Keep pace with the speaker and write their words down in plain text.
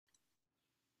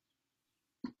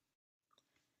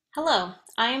Hello,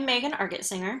 I am Megan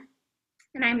Argetsinger.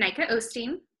 And I'm Nika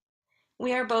Osteen.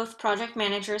 We are both project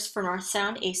managers for North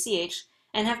Sound ACH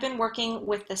and have been working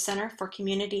with the Center for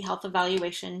Community Health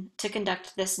Evaluation to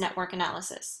conduct this network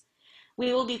analysis.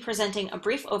 We will be presenting a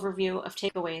brief overview of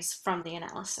takeaways from the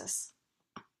analysis.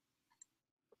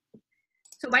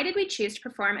 So why did we choose to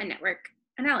perform a network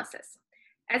analysis?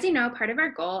 As you know, part of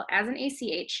our goal as an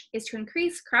ACH is to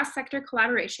increase cross-sector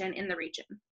collaboration in the region.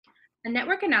 A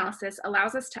network analysis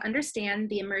allows us to understand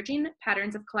the emerging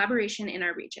patterns of collaboration in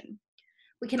our region.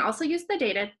 We can also use the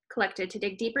data collected to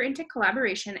dig deeper into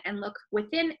collaboration and look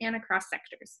within and across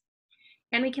sectors.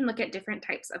 And we can look at different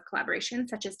types of collaboration,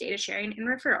 such as data sharing and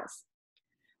referrals.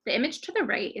 The image to the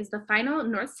right is the final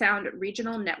North Sound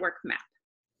Regional Network Map.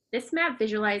 This map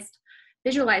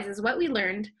visualizes what we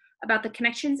learned about the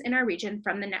connections in our region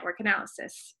from the network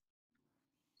analysis.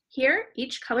 Here,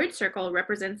 each colored circle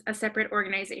represents a separate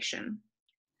organization.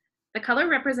 The color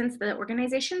represents the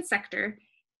organization sector,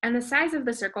 and the size of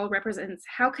the circle represents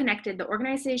how connected the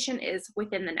organization is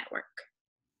within the network.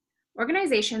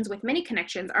 Organizations with many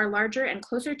connections are larger and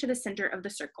closer to the center of the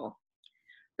circle.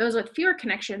 Those with fewer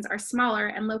connections are smaller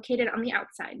and located on the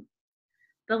outside.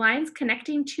 The lines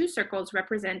connecting two circles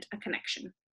represent a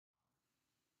connection.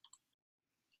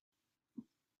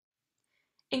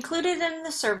 Included in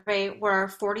the survey were our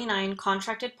 49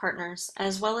 contracted partners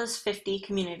as well as 50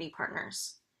 community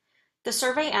partners. The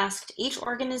survey asked each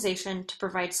organization to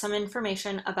provide some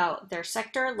information about their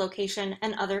sector, location,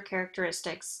 and other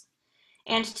characteristics,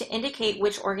 and to indicate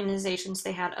which organizations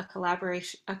they had a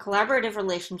collaborative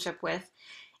relationship with,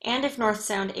 and if North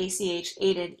Sound ACH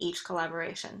aided each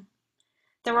collaboration.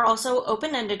 There were also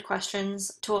open-ended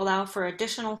questions to allow for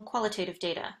additional qualitative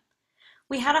data.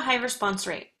 We had a high response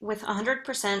rate, with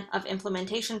 100% of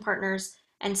implementation partners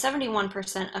and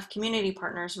 71% of community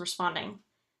partners responding.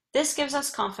 This gives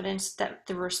us confidence that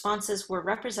the responses were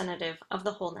representative of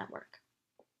the whole network.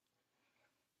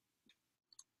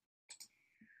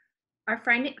 Our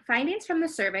findings from the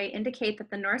survey indicate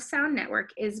that the North Sound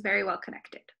network is very well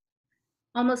connected.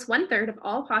 Almost 1/3 of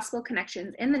all possible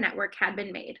connections in the network had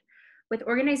been made, with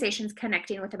organizations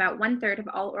connecting with about 1/3 of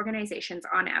all organizations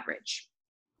on average.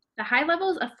 The high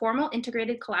levels of formal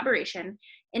integrated collaboration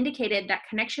indicated that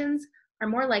connections are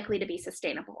more likely to be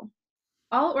sustainable.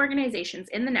 All organizations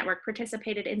in the network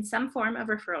participated in some form of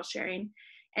referral sharing,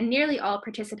 and nearly all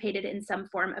participated in some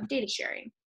form of data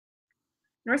sharing.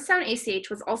 North Sound ACH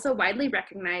was also widely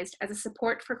recognized as a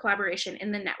support for collaboration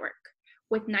in the network,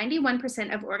 with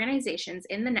 91% of organizations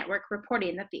in the network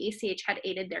reporting that the ACH had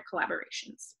aided their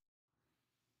collaborations.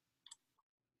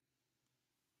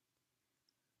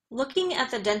 Looking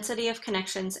at the density of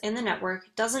connections in the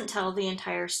network doesn't tell the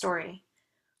entire story.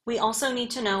 We also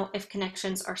need to know if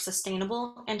connections are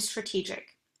sustainable and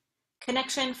strategic.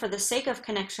 Connection for the sake of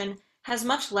connection has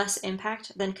much less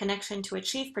impact than connection to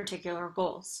achieve particular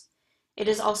goals. It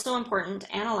is also important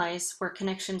to analyze where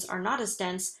connections are not as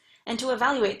dense and to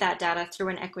evaluate that data through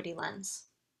an equity lens.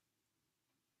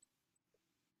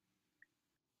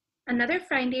 Another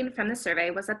finding from the survey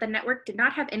was that the network did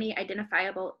not have any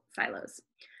identifiable silos.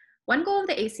 One goal of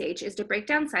the ACH is to break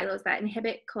down silos that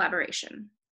inhibit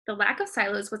collaboration. The lack of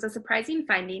silos was a surprising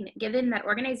finding given that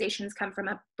organizations come from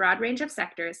a broad range of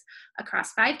sectors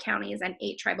across 5 counties and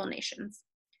 8 tribal nations.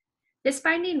 This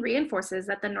finding reinforces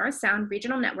that the North Sound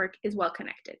Regional Network is well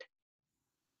connected.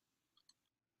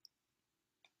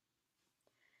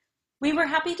 We were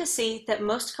happy to see that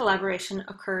most collaboration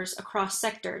occurs across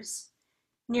sectors.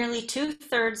 Nearly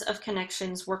 2/3 of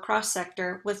connections were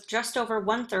cross-sector, with just over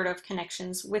 1/3 of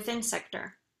connections within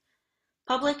sector.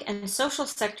 Public and social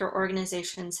sector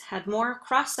organizations had more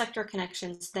cross-sector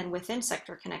connections than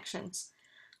within-sector connections,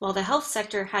 while the health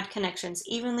sector had connections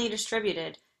evenly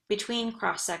distributed between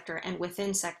cross-sector and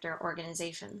within-sector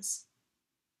organizations.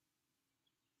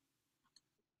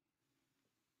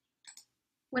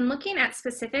 When looking at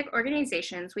specific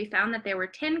organizations, we found that there were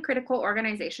 10 critical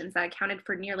organizations that accounted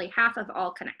for nearly half of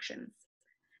all connections.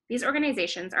 These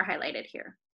organizations are highlighted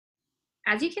here.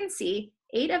 As you can see,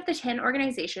 8 of the 10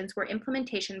 organizations were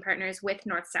implementation partners with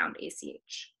North Sound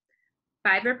ACH.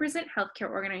 5 represent healthcare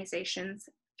organizations,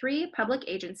 3 public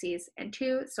agencies, and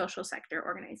 2 social sector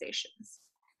organizations.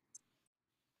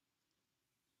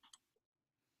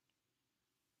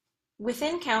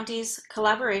 Within counties,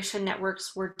 collaboration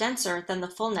networks were denser than the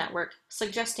full network,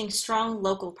 suggesting strong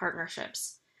local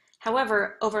partnerships.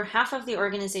 However, over half of the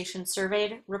organizations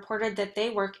surveyed reported that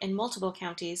they work in multiple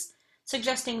counties,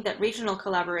 suggesting that regional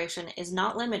collaboration is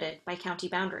not limited by county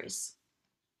boundaries.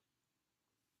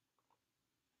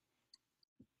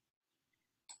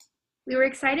 We were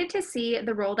excited to see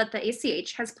the role that the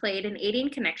ACH has played in aiding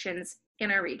connections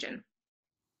in our region.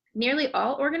 Nearly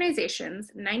all organizations,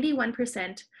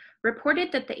 91%,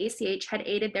 reported that the ACH had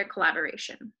aided their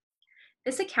collaboration.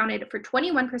 This accounted for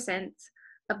 21%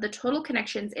 of the total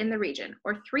connections in the region,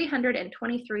 or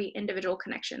 323 individual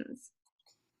connections.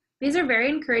 These are very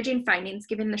encouraging findings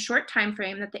given the short time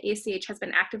frame that the ACH has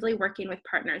been actively working with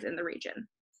partners in the region.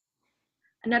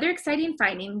 Another exciting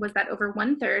finding was that over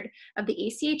 1/3 of the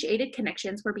ACH-aided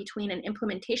connections were between an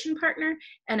implementation partner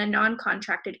and a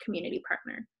non-contracted community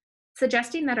partner,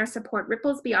 suggesting that our support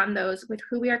ripples beyond those with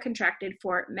who we are contracted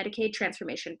for Medicaid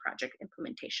transformation project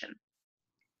implementation.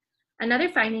 Another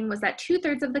finding was that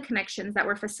 2/3 of the connections that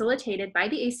were facilitated by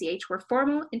the ACH were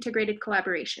formal integrated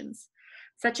collaborations,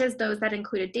 such as those that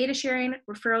included data sharing,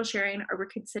 referral sharing, or were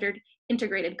considered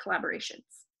integrated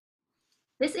collaborations.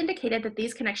 This indicated that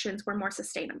these connections were more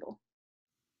sustainable.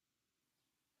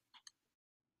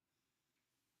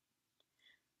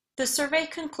 The survey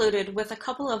concluded with a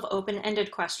couple of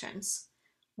open-ended questions.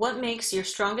 What makes your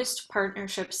strongest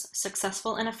partnerships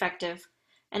successful and effective,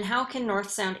 and how can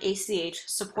North Sound ACH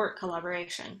support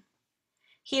collaboration?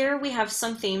 Here we have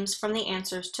some themes from the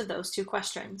answers to those two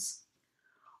questions.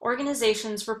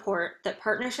 Organizations report that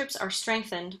partnerships are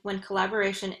strengthened when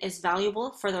collaboration is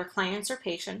valuable for their clients or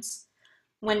patients,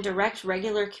 when direct,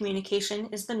 regular communication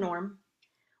is the norm,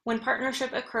 when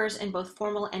partnership occurs in both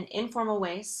formal and informal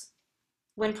ways,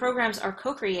 when programs are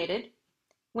co-created,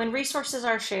 when resources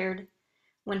are shared,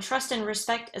 when trust and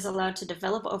respect is allowed to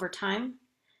develop over time,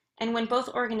 and when both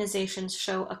organizations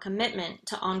show a commitment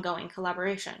to ongoing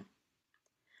collaboration.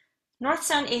 North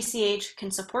Sound ACH can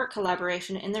support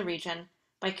collaboration in the region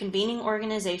by convening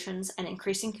organizations and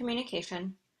increasing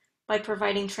communication, by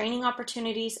providing training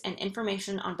opportunities and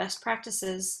information on best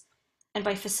practices, and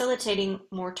by facilitating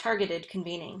more targeted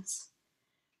convenings.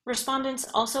 Respondents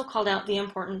also called out the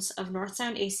importance of North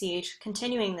Sound ACH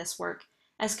continuing this work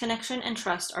as connection and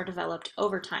trust are developed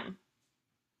over time.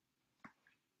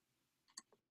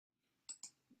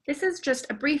 This is just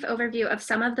a brief overview of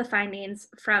some of the findings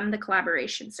from the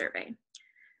collaboration survey.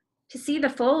 To see the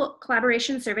full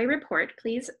collaboration survey report,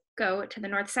 please go to the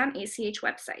North Sound ACH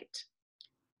website.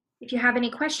 If you have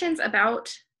any questions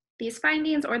about these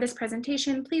findings or this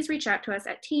presentation, please reach out to us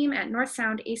at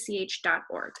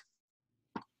team@northsoundach.org.